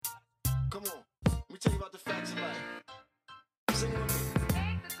Come on, let me tell you about the facts of life. Sing it with me.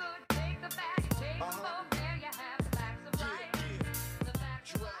 Take the good, take the bad, take them both. There you have the facts of life. The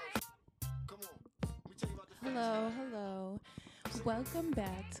facts of life. Come on, let me tell you about the facts of Hello, life. hello. Welcome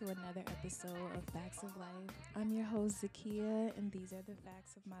back to another episode of Facts of Life. I'm your host Zakia, and these are the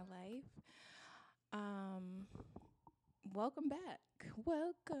facts of my life. Welcome back.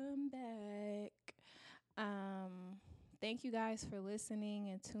 Thank you guys for listening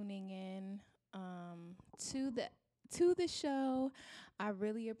and tuning in to the show. I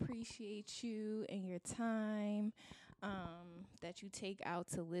really appreciate you and your time that you take out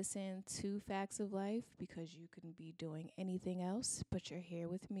to listen to Facts of Life, because you couldn't be doing anything else, but you're here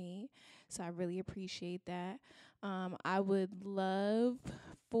with me. So I really appreciate that. I would love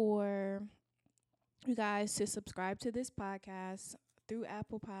for you guys to subscribe to this podcast through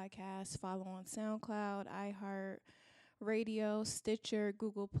Apple Podcasts, follow on SoundCloud, iHeart Radio, Stitcher,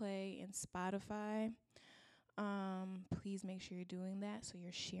 Google Play, and Spotify. Please make sure you're doing that so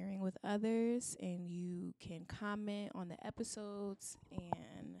you're sharing with others, and you can comment on the episodes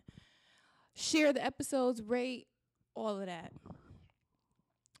and share the episodes, rate, all of that.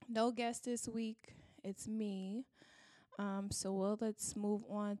 No guest this week. It's me. Let's move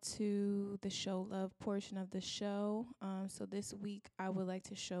on to the show love portion of the show. So this week I would like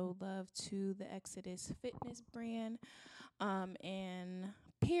to show love to the Exodus Fitness brand. And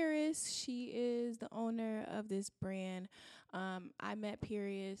Paris, she is the owner of this brand. I met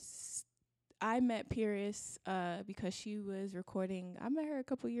Paris because she was recording. I met her a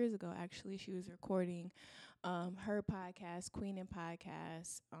couple years ago, actually. She was recording her podcast, Queen and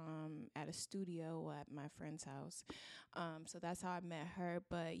Podcast, at a studio at my friend's house. So that's how I met her.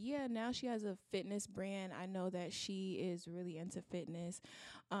 But yeah, now she has a fitness brand. I know that she is really into fitness.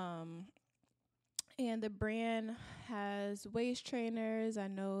 And the brand has waist trainers. I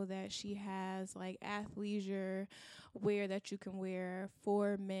know that she has like athleisure wear that you can wear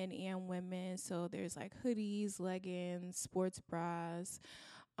for men and women. So there's like hoodies, leggings, sports bras.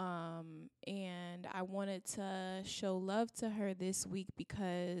 And I wanted to show love to her this week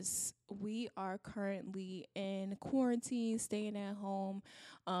because we are currently in quarantine, staying at home.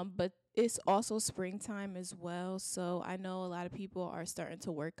 But it's also springtime as well, so I know a lot of people are starting to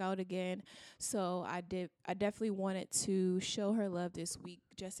work out again. So I definitely wanted to show her love this week,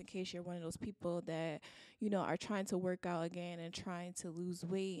 just in case you're one of those people that, are trying to work out again and trying to lose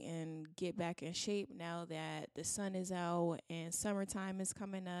weight and get back in shape now that the sun is out and summertime is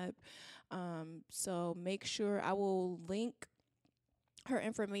coming up. So make sure I will link her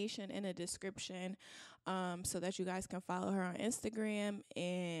information in the description so that you guys can follow her on Instagram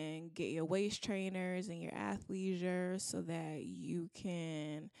and get your waist trainers and your athleisure so that you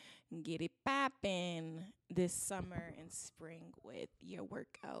can get it popping this summer and spring with your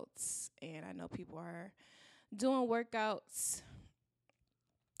workouts. And I know people are doing workouts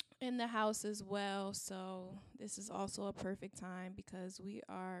in the house as well, so this is also a perfect time because we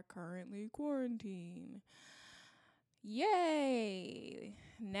are currently quarantined. Yay!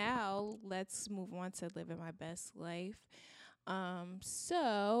 Now let's move on to living my best life.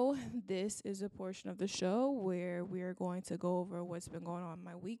 So this is a portion of the show where we are going to go over what's been going on in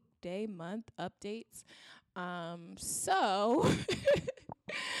my week, day, month updates.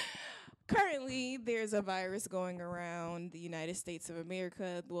 Currently there's a virus going around the United States of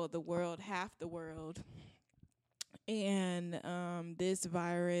America, well, the world, half the world. And this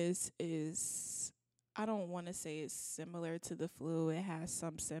virus is, I don't want to say it's similar to the flu. It has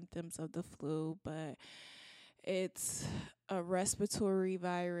some symptoms of the flu, but it's a respiratory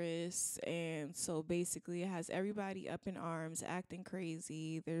virus. And so basically it has everybody up in arms, acting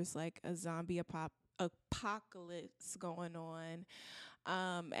crazy. There's like a zombie apocalypse going on.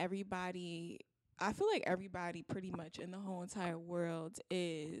 I feel like everybody pretty much in the whole entire world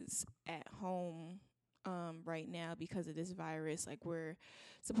is at home right now because of this virus. Like, we're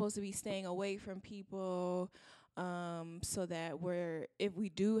supposed to be staying away from people so that if we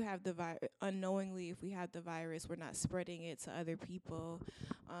do have the virus, unknowingly, if we have the virus, we're not spreading it to other people.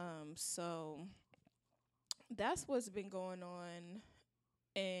 So that's what's been going on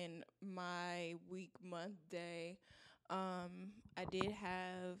in my week, month, day. I did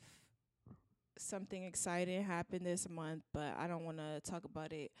have something exciting happen this month, but I don't want to talk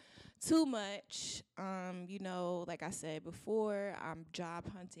about it too much. Like I said before, I'm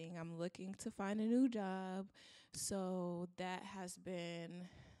job hunting. I'm looking to find a new job. So that has been,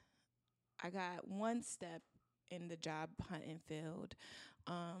 I got one step in the job hunting field.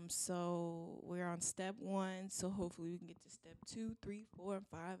 So we're on step 1. So hopefully we can get to step 2, 3, 4, and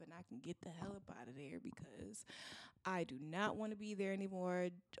 5, and I can get the hell up out of there because I do not want to be there anymore.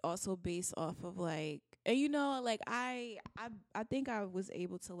 Also based off of like, and you know, like I think I was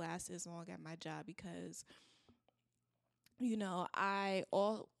able to last this long at my job because, you know,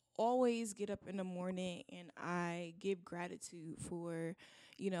 always get up in the morning and I give gratitude for,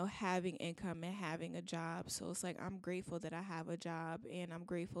 you know, having income and having a job. So it's like I'm grateful that I have a job and I'm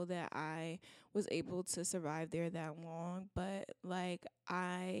grateful that I was able to survive there that long. But like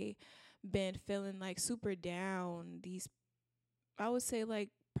I been feeling like super down these, I would say like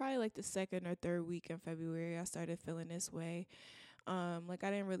probably like the second or third week in February I started feeling this way. Like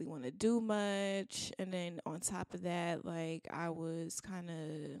I didn't really want to do much, and then on top of that, like I was kind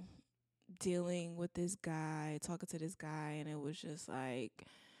of dealing with this guy, talking to this guy, and it was just like,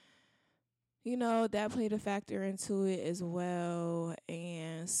 you know, that played a factor into it as well.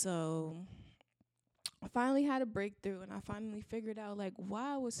 And so I finally had a breakthrough, and I finally figured out like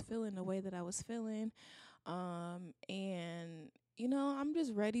why I was feeling the way that I was feeling. And you know, I'm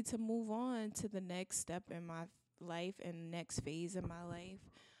just ready to move on to the next step in my life and next phase in my life.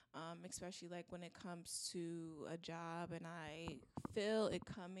 Especially like when it comes to a job, and I feel it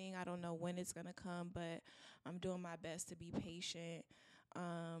coming. I don't know when it's gonna come, but I'm doing my best to be patient.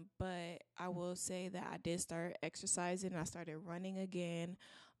 But I will say that I did start exercising. I started running again.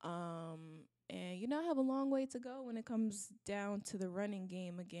 And you know, I have a long way to go when it comes down to the running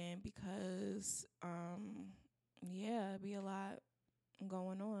game again because yeah, be a lot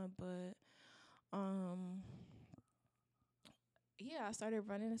going on, but um yeah, I started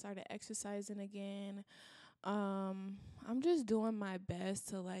running, I started exercising again. I'm just doing my best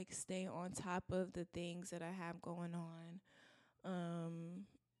to like stay on top of the things that I have going on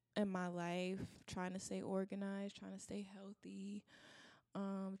in my life, trying to stay organized, trying to stay healthy,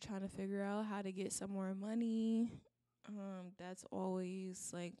 trying to figure out how to get some more money. That's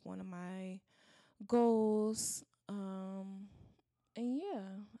always like one of my goals. And yeah,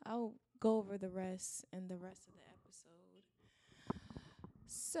 I'll go over the rest in the rest of the episode.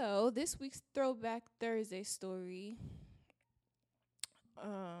 So this week's Throwback Thursday story,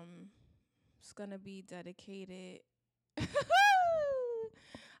 um, is gonna be dedicated.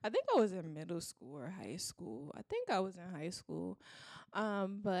 I think I was in middle school or high school. I think I was in high school.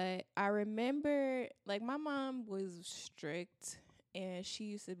 But I remember like my mom was strict and she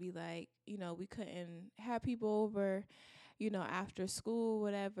used to be like, you know, we couldn't have people over, you know, after school,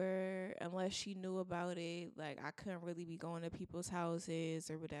 whatever, unless she knew about it. Like I couldn't really be going to people's houses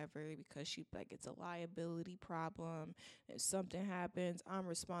or whatever because she like it's a liability problem. If something happens, I'm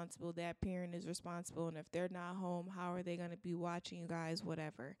responsible. That parent is responsible, and if they're not home, how are they gonna be watching you guys?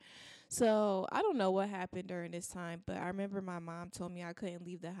 Whatever. So I don't know what happened during this time, but I remember my mom told me I couldn't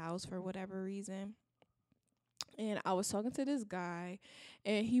leave the house for whatever reason. And I was talking to this guy,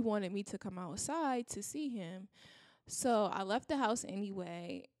 and he wanted me to come outside to see him. So I left the house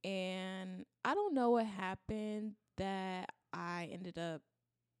anyway, and I don't know what happened that I ended up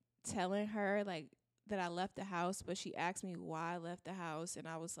telling her like that I left the house, but she asked me why I left the house, and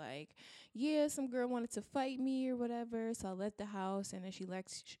I was like, yeah, some girl wanted to fight me or whatever, so I left the house. And then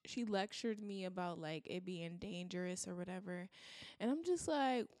she lectured me about like it being dangerous or whatever, and I'm just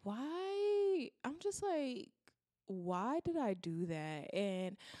like, why? I'm just like, why did I do that?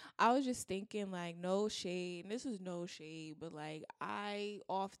 And I was just thinking, like, no shade. And this is no shade, but like, I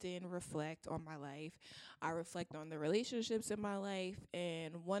often reflect on my life. I reflect on the relationships in my life.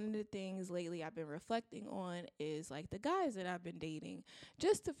 And one of the things lately I've been reflecting on is like the guys that I've been dating,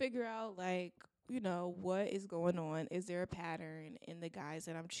 just to figure out, like, you know, what is going on? Is there a pattern in the guys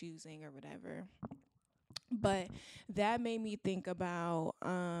that I'm choosing or whatever? But that made me think about,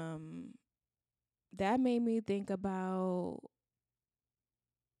 that made me think about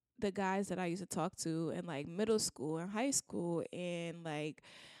the guys that I used to talk to in like middle school and high school, and like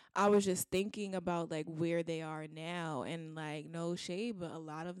I was just thinking about like where they are now, and like no shade, but a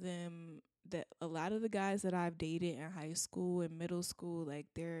lot of them, that a lot of the guys that I've dated in high school and middle school, like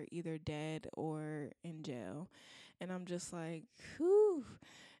they're either dead or in jail. And I'm just like, whew.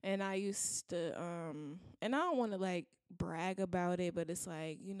 And I used to and I don't want to like brag about it, but it's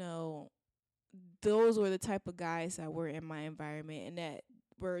like, you know, those were the type of guys that were in my environment and that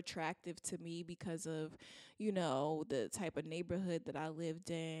were attractive to me because of, you know, the type of neighborhood that I lived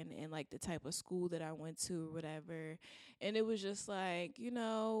in and like the type of school that I went to or whatever. And it was just like, you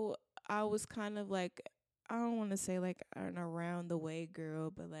know, I was kind of like, I don't want to say like an around the way girl,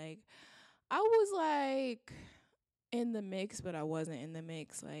 but like I was like in the mix, but I wasn't in the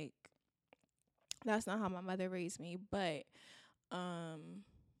mix. Like that's not how my mother raised me, but um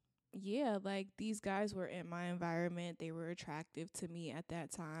yeah, like these guys were in my environment. They were attractive to me at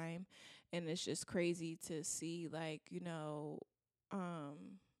that time. And it's just crazy to see, like, yeah,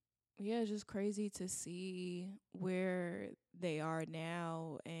 it's just crazy to see where they are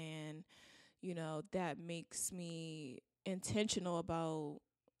now. And, that makes me intentional about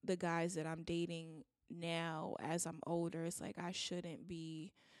the guys that I'm dating now as I'm older. It's like I shouldn't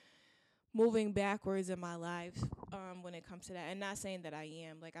be moving backwards in my life when it comes to that. And not saying that I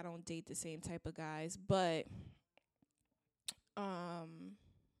am. Like, I don't date the same type of guys, but um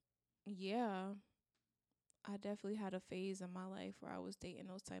yeah, I definitely had a phase in my life where I was dating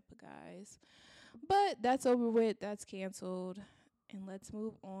those type of guys. But that's over with. That's canceled. And let's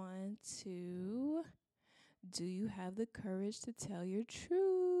move on to, do you have the courage to tell your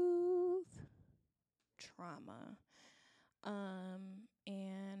truth? Trauma.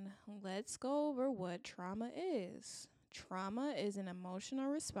 And let's go over what trauma is. Trauma is an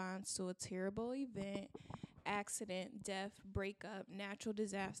emotional response to a terrible event, accident, death, breakup, natural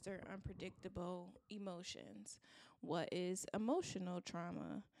disaster, unpredictable emotions. What is emotional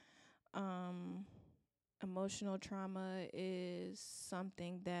trauma? Um, Emotional trauma is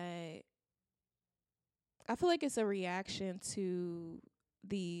something that I feel like it's a reaction to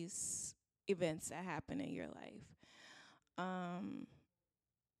these events that happen in your life. Um,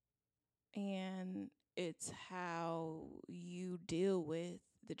 and it's how you deal with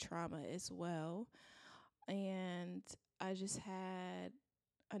the trauma as well. And I just had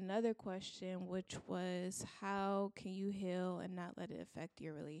another question, which was, how can you heal and not let it affect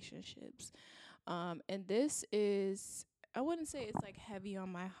your relationships? And this is, I wouldn't say it's like heavy on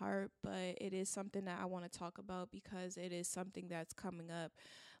my heart, but it is something that I want to talk about because it is something that's coming up.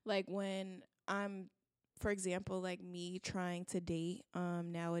 Like when I'm, for example, like me trying to date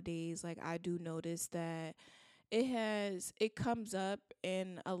nowadays, like I do notice that it comes up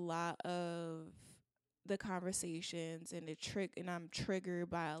in a lot of the conversations, and and I'm triggered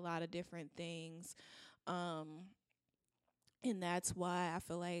by a lot of different things. Um and that's why I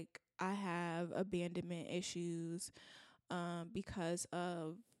feel like I have abandonment issues, because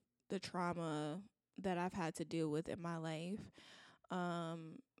of the trauma that I've had to deal with in my life.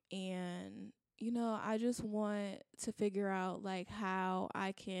 And I just want to figure out like how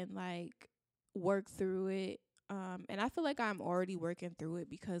I can like work through it. And I feel like I'm already working through it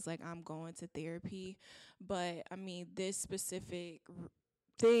because like I'm going to therapy, but I mean this specific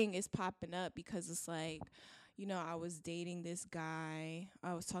thing is popping up because it's like, I was dating this guy,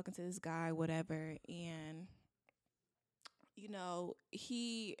 I was talking to this guy, whatever, and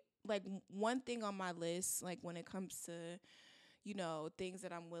he, like, one thing on my list, like when it comes to things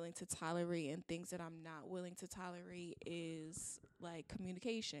that I'm willing to tolerate and things that I'm not willing to tolerate is like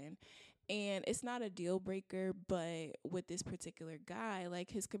communication. And it's not a deal breaker, but with this particular guy,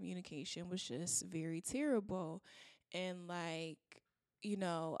 like his communication was just very terrible. And like,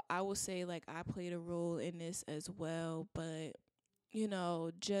 I will say like I played a role in this as well, but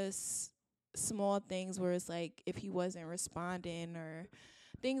just small things where it's like if he wasn't responding or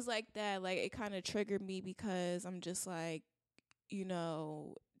things like that, like it kind of triggered me because I'm just like,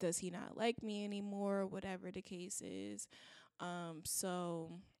 does he not like me anymore? Whatever the case is.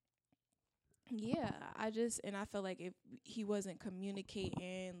 So yeah, and I felt like if he wasn't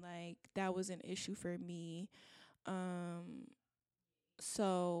communicating, like that was an issue for me. Um,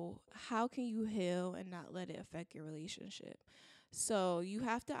 so how can you heal and not let it affect your relationship? So you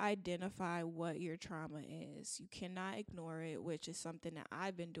have to identify what your trauma is. You cannot ignore it, which is something that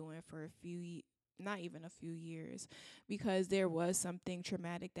I've been doing for not even a few years, because there was something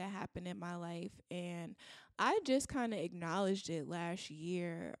traumatic that happened in my life and I just kind of acknowledged it last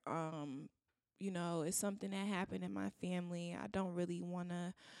year. It's something that happened in my family. I don't really want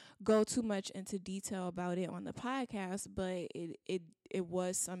to go too much into detail about it on the podcast, but it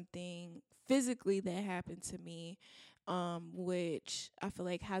was something physically that happened to me, which I feel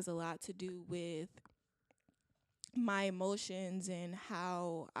like has a lot to do with my emotions and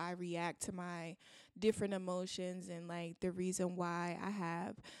how I react to my different emotions, and like the reason why I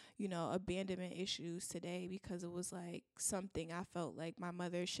have, abandonment issues today, because it was like something I felt like my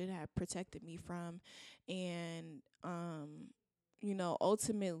mother should have protected me from. And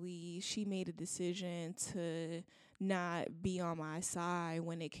ultimately she made a decision to not be on my side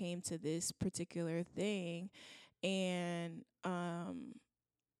when it came to this particular thing. And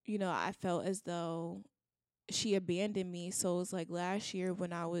I felt as though she abandoned me. So it was like last year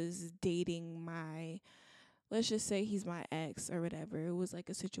when I was dating let's just say he's my ex or whatever. It was like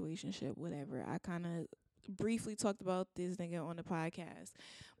a situationship, whatever. I kind of briefly talked about this nigga on the podcast,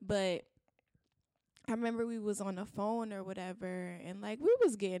 but I remember we was on the phone or whatever, and like we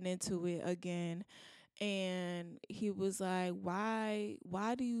was getting into it again, And he was like, why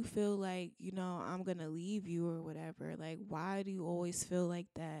do you feel like, I'm gonna leave you or whatever? Like, why do you always feel like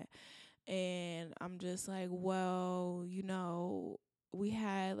that? And I'm just like, well, we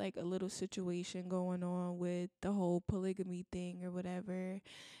had like a little situation going on with the whole polygamy thing or whatever.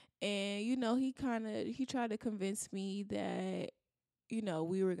 And he tried to convince me that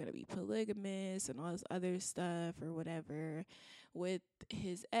we were going to be polygamous and all this other stuff or whatever with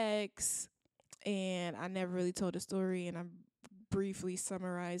his ex. And I never really told the story, and I'm briefly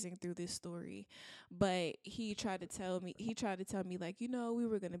summarizing through this story. But he tried to tell me like, we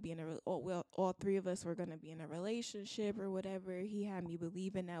were going to be in all three of us were going to be in a relationship or whatever. He had me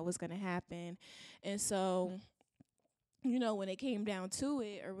believing that was going to happen. And so when it came down to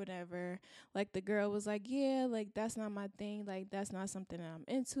it or whatever, like the girl was like, yeah, like that's not my thing, like that's not something that I'm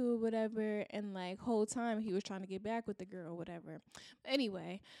into or whatever. And like whole time he was trying to get back with the girl or whatever.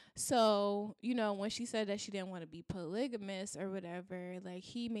 Anyway, so when she said that she didn't want to be polygamous or whatever, like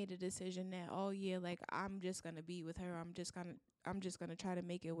he made a decision that, oh yeah, like I'm just gonna be with her, I'm just gonna try to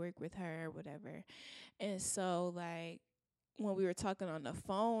make it work with her or whatever. And so like when we were talking on the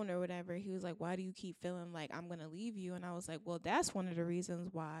phone or whatever, he was like, why do you keep feeling like I'm going to leave you? And I was like, well, that's one of the reasons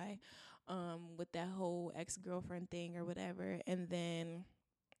why, with that whole ex-girlfriend thing or whatever. And then,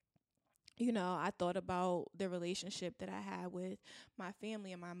 I thought about the relationship that I had with my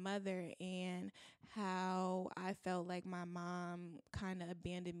family and my mother, and how I felt like my mom kind of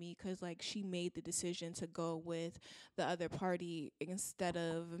abandoned me because, like, she made the decision to go with the other party instead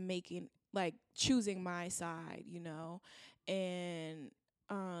of choosing my side, and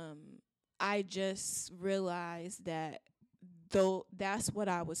um, I just realized that though that's what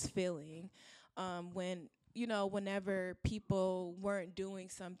I was feeling, when whenever people weren't doing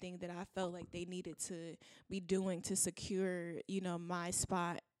something that I felt like they needed to be doing to secure, my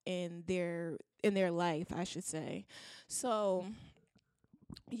spot in their life, I should say. So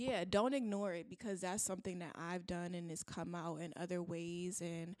yeah, don't ignore it, because that's something that I've done and it's come out in other ways.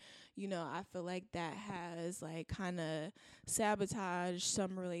 And I feel like that has like kind of sabotaged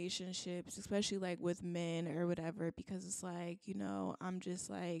some relationships, especially like with men or whatever, because it's like, I'm just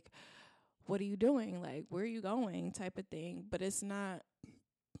like, what are you doing? Like, where are you going? Type of thing. But it's not,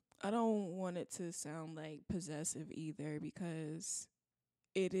 I don't want it to sound like possessive either, because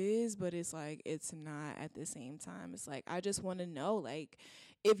it is, but it's like it's not at the same time. It's like I just want to know, like,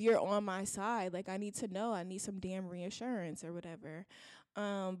 if you're on my side, like I need to know. I need some damn reassurance or whatever.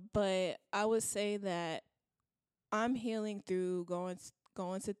 But I would say that I'm healing through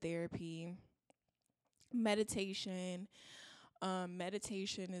going to therapy, meditation.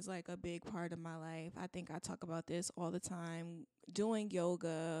 Meditation is like a big part of my life. I think I talk about this all the time. Doing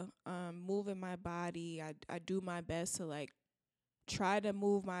yoga, moving my body. I do my best to like try to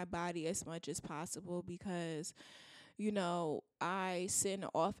move my body as much as possible, because I sit in the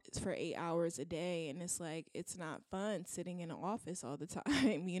office for 8 hours a day, and it's like it's not fun sitting in the office all the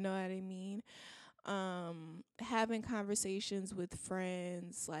time. You know what I mean? Having conversations with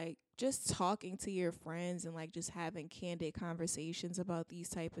friends, like just talking to your friends and like just having candid conversations about these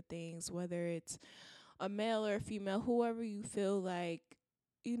type of things, whether it's a male or a female, whoever you feel like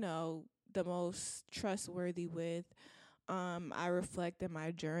the most trustworthy with. I reflect in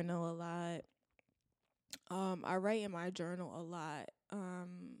my journal a lot. I write in my journal a lot.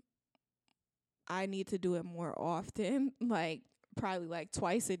 I need to do it more often, like probably like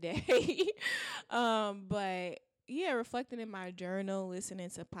twice a day. But yeah, reflecting in my journal, listening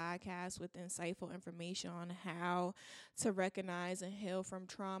to podcasts with insightful information on how to recognize and heal from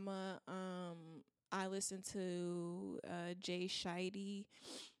trauma. I listen to Jay Scheide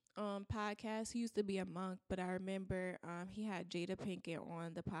podcast. He used to be a monk, but I remember he had Jada Pinkett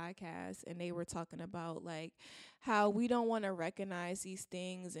on the podcast, and they were talking about like how we don't want to recognize these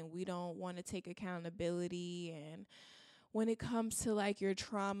things and we don't want to take accountability. And when it comes to like your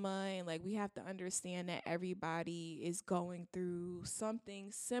trauma, and like we have to understand that everybody is going through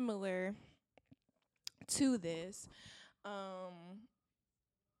something similar to this. Um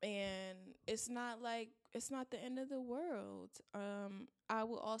and it's not the end of the world. I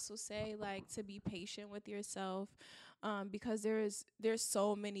will also say like to be patient with yourself, because there's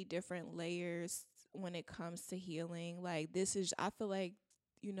so many different layers when it comes to healing. Like this is, I feel like,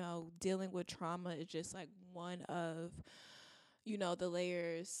 dealing with trauma is just like one of the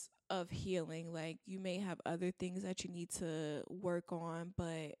layers of healing. Like you may have other things that you need to work on,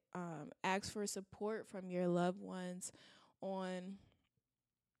 but ask for support from your loved ones on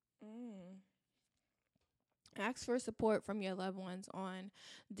Mm. Ask for support from your loved ones on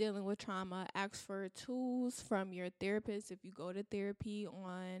dealing with trauma. Ask for tools from your therapist if you go to therapy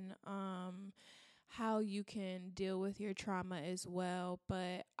on how you can deal with your trauma as well.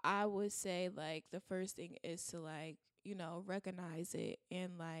 But I would say, like, the first thing is to, like, recognize it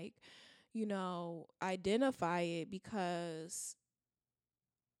and, like, identify it, because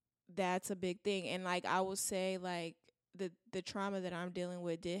that's a big thing. And, like, I would say, like, the trauma that I'm dealing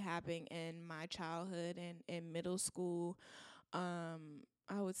with did happen in my childhood and in middle school. I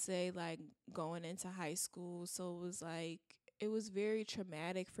would say, like, going into high school. So it was very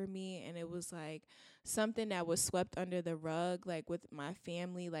traumatic for me, and it was like something that was swept under the rug, like with my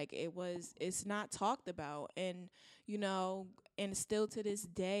family. Like, it's not talked about. And you know and still to this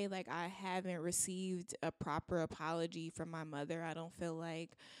day, like, I haven't received a proper apology from my mother. I don't feel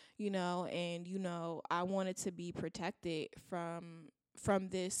like, and I wanted to be protected from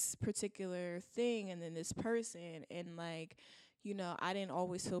this particular thing and then this person. And, like, I didn't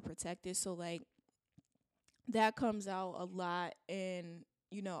always feel protected. So, like, that comes out a lot in,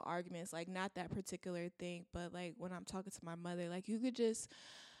 arguments, like, not that particular thing, but, like, when I'm talking to my mother, like, you could just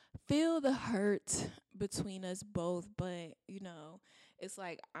feel the hurt between us both. But, it's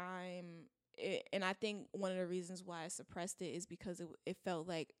like and I think one of the reasons why I suppressed it is because it felt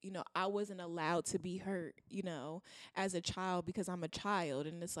like, I wasn't allowed to be hurt, as a child, because I'm a child.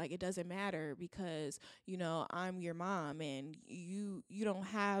 And it's like, it doesn't matter, because, I'm your mom, and you don't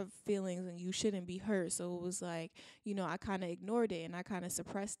have feelings, and you shouldn't be hurt. So it was like, I kind of ignored it and I kind of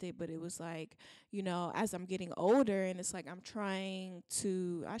suppressed it. But it was like, as I'm getting older, and it's like, I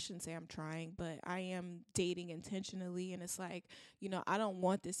shouldn't say I'm trying, but I am dating intentionally. And it's like, I don't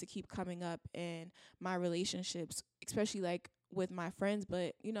want this to keep coming up in my relationships, especially, like, with my friends,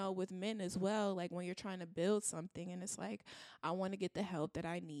 but, with men as well. Like, when you're trying to build something, and it's like, I want to get the help that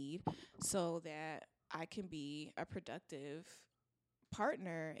I need so that I can be a productive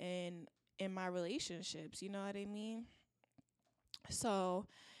partner in my relationships. You know what I mean? So,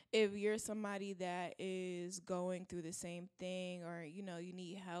 if you're somebody that is going through the same thing, or, you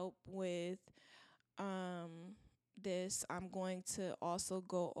need help with this, I'm going to also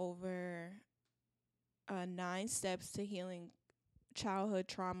go over 9 steps to healing childhood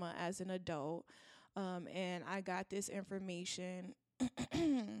trauma as an adult. And I got this information,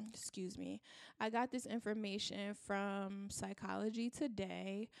 excuse me, I got this information from Psychology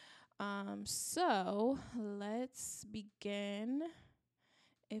Today. So let's begin.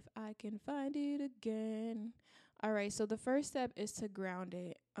 If I can find it again. All right, so the first step is to ground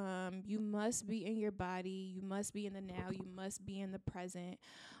it. You must be in your body. You must be in the now. You must be in the present.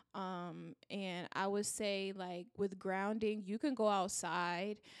 And I would say, like, with grounding, you can go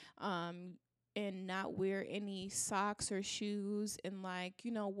outside, and not wear any socks or shoes, and, like,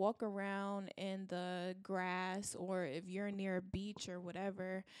 walk around in the grass, or if you're near a beach or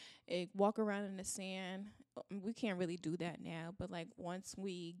whatever, walk around in the sand. We can't really do that now, but, like, once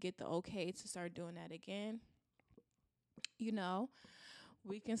we get the okay to start doing that again, you know,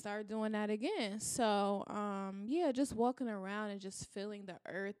 we can start doing that again. So, yeah, just walking around and just feeling the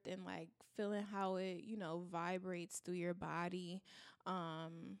earth, and, like, feeling how it, vibrates through your body.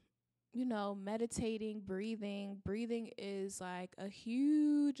 Meditating, breathing. Breathing is, like, a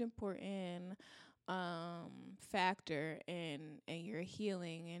huge important factor in your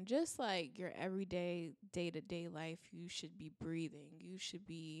healing, and just, like, your everyday day-to-day life. You should be breathing. You should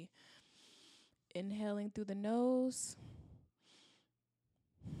be inhaling through the nose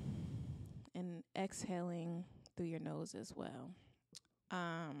and exhaling through your nose as well.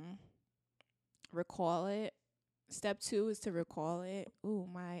 Recall it. Step 2 is to recall it. Ooh,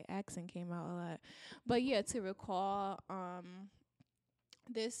 my accent came out a lot. But yeah, to recall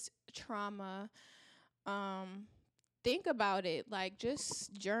this trauma. Think about it. Like,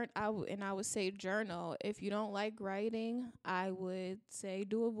 just I would say journal. If you don't like writing, I would say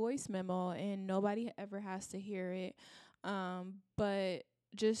do a voice memo, and nobody ever has to hear it. But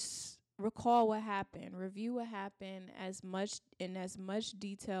just recall what happened. Review what happened as much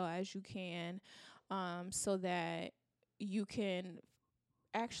detail as you can, so that you can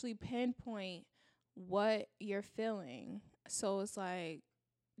actually pinpoint what you're feeling. So it's like,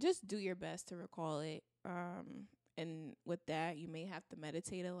 just do your best to recall it. And with that, you may have to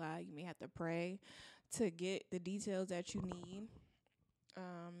meditate a lot. You may have to pray to get the details that you need.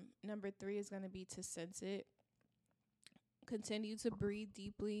 Number 3 is going to be to sense it. Continue to breathe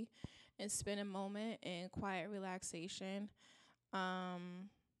deeply and spend a moment in quiet relaxation.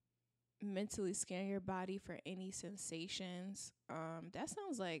 Mentally scan your body for any sensations. That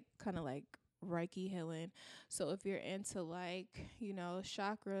sounds like kind of like Reiki healing. So if you're into, like,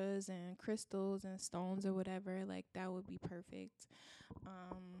 chakras and crystals and stones or whatever, like, that would be perfect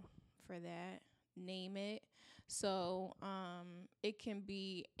for that. Name it. So it can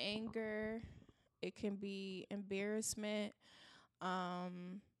be anger, It can be embarrassment.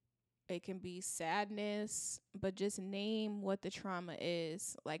 Um, it can be sadness, but just name what the trauma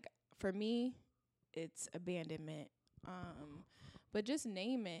is. Like for me, it's abandonment. Um, but just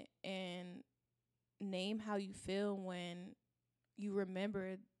name it and name how you feel when you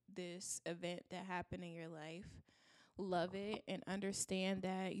remember this event that happened in your life. Love it and understand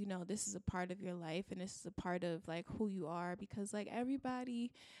that, this is a part of your life and this is a part of like who you are, because like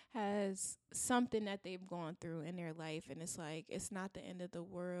everybody has something that they've gone through in their life, and it's like it's not the end of the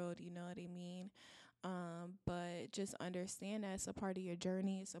world, you know what I mean? But just understand that it's a part of your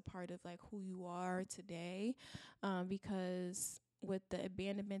journey. It's a part of like who you are today. Because with the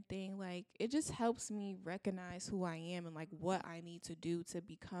abandonment thing, like it just helps me recognize who I am and like what I need to do to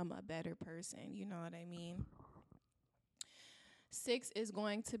become a better person. You know what I mean? 6 is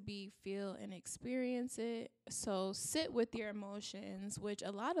going to be feel and experience it. So sit with your emotions, which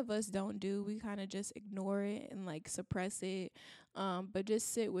a lot of us don't do. We kind of just ignore it and like suppress it. But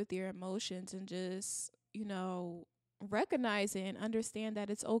just sit with your emotions and just, recognize it and understand that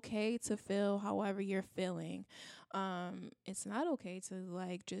it's okay to feel however you're feeling. It's not okay to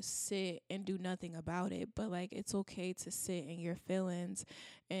like just sit and do nothing about it, but like it's okay to sit in your feelings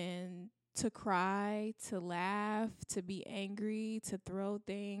and to cry, to laugh, to be angry, to throw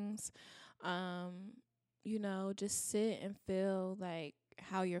things. Just sit and feel like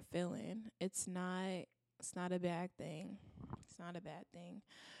how you're feeling. It's not a bad thing. It's not a bad thing.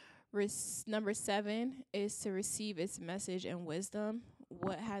 Number 7 is to receive its message and wisdom.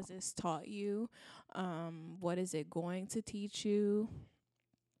 What has this taught you? What is it going to teach you?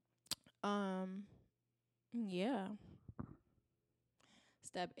 Yeah.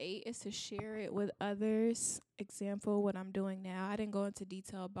 Step 8 is to share it with others. Example, what I'm doing now. I didn't go into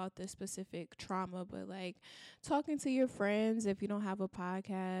detail about the specific trauma, but like talking to your friends if you don't have a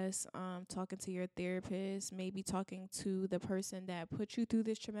podcast, talking to your therapist, maybe talking to the person that put you through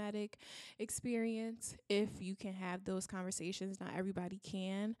this traumatic experience. If you can have those conversations, not everybody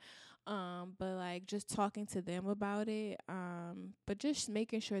can. But like just talking to them about it. But just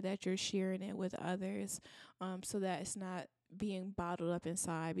making sure that you're sharing it with others, so that it's not being bottled up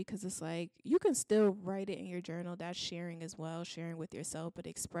inside, because it's like you can still write it in your journal. That's sharing as well, sharing with yourself, but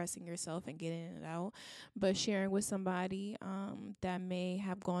expressing yourself and getting it out. But sharing with somebody that may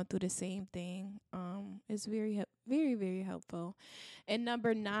have gone through the same thing is very, very helpful. And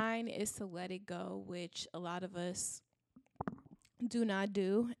number 9 is to let it go, which a lot of us do not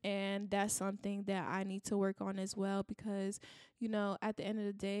do, and that's something that I need to work on as well, because at the end of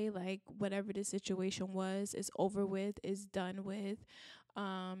the day, like whatever the situation was is over with, is done with,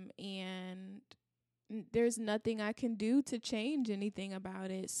 and there's nothing I can do to change anything about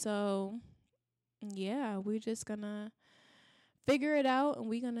it. So yeah, we're just gonna figure it out and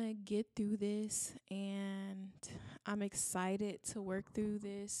we're gonna get through this, and I'm excited to work through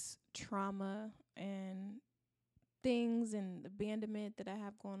this trauma and things and abandonment that I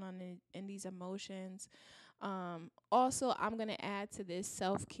have going on in these emotions. Also, I'm going to add to this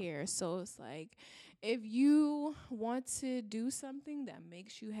self-care. So it's like, if you want to do something that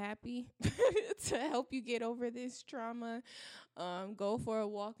makes you happy to help you get over this trauma, go for a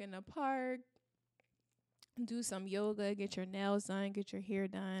walk in the park, do some yoga, get your nails done, get your hair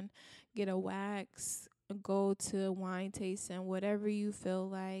done, get a wax, go to wine tasting, whatever you feel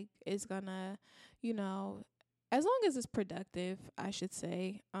like is gonna, you know, as long as it's productive, I should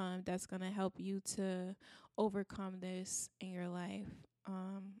say, that's gonna help you to overcome this in your life.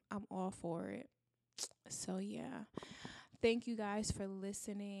 I'm all for it. So yeah. Thank you guys for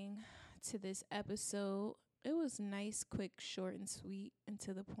listening to this episode. It was nice, quick, short, and sweet, and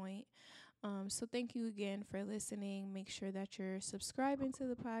to the point. So thank you again for listening. Make sure that you're subscribing to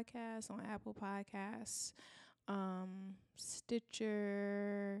the podcast on Apple Podcasts,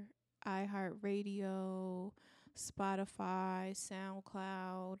 Stitcher, iHeartRadio, Spotify,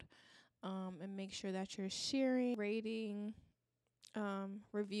 SoundCloud, and make sure that you're sharing, rating,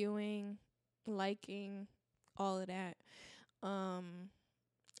 reviewing, liking, all of that. And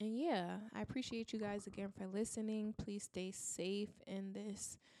yeah, I appreciate you guys again for listening. Please stay safe in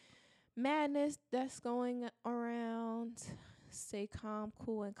this madness that's going around. Stay calm,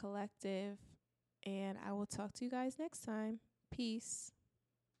 cool, and collective. And I will talk to you guys next time. Peace.